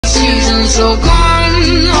reason, so come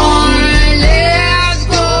on, let's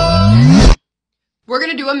go. We're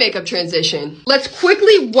gonna do a makeup transition. Let's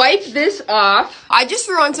quickly wipe this off. I just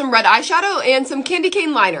threw on some red eyeshadow and some candy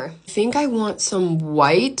cane liner. I think I want some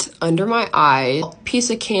white under my eye. Piece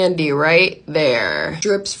of candy right there.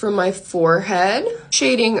 Drips from my forehead.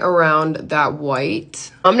 Shading around that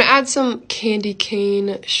white. I'm gonna add some candy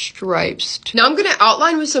cane stripes. Now I'm gonna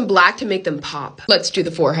outline with some black to make them pop. Let's do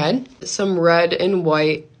the forehead. Some red and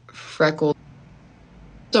white freckles.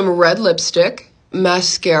 Some red lipstick.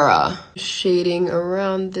 Mascara. Shading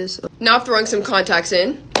around this. Now throwing some contacts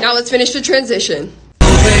in. Now let's finish the transition.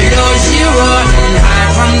 Below zero and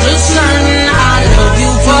high from the sun, I love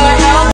you forever.